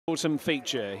Autumn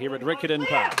feature here at Riccarton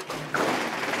Park.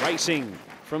 Racing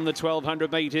from the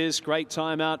 1200 metres. Great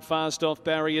time out fast off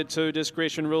barrier 2.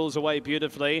 Discretion rules away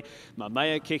beautifully.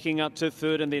 Mamea kicking up to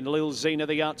third, and then Lil Zena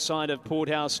the outside of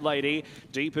Porthouse Lady.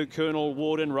 Deeper Colonel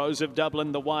Warden, Rose of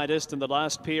Dublin the widest, and the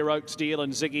last pair Oak Steel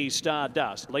and Ziggy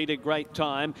Stardust. Lead a great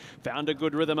time. Found a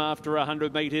good rhythm after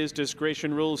 100 metres.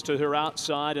 Discretion rules to her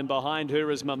outside, and behind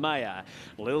her is Mamea.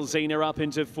 Lil Zena up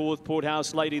into fourth.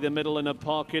 Porthouse Lady the middle in a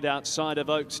pocket outside of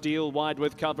Oak Steel. Wide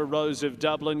with cover Rose of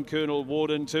Dublin. Colonel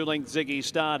Warden 2-length Ziggy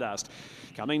Stardust.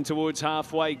 Coming towards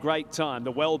halfway, Great Time.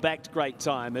 The well-backed Great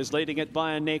Time is leading it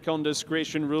by a neck on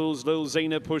Discretion rules. Lil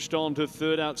Zena pushed on to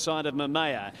third outside of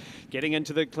Mamea. Getting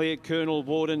into the clear, Colonel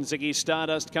Warden. Ziggy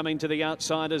Stardust coming to the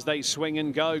outside as they swing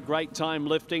and go. Great Time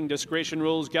lifting. Discretion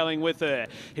rules going with her.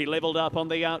 He levelled up on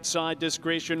the outside.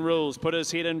 Discretion rules put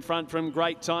his head in front from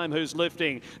Great Time, who's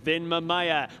lifting. Then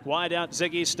Mamea. Wide out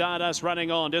Ziggy Stardust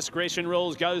running on. Discretion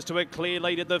rules goes to a clear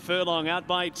lead at the furlong. Out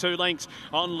by 2 lengths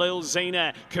on Lil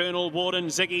Zena. Colonel Warden,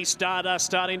 Ziggy Stardust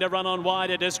starting to run on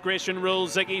wider. Discretion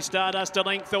rules, Ziggy Stardust a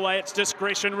length away. It's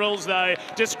Discretion rules though.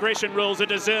 Discretion rules are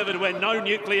deserved when no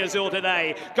nuclears all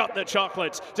today. Got the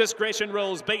chocolates. Discretion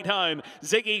rules beat home.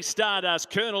 Ziggy Stardust,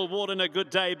 Colonel Warden a good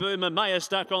debut. Mamea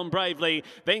stuck on bravely.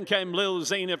 Then came Lil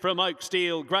Zena from Oak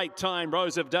Steel. Great Time,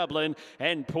 Rose of Dublin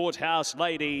and Porthouse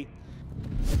Lady.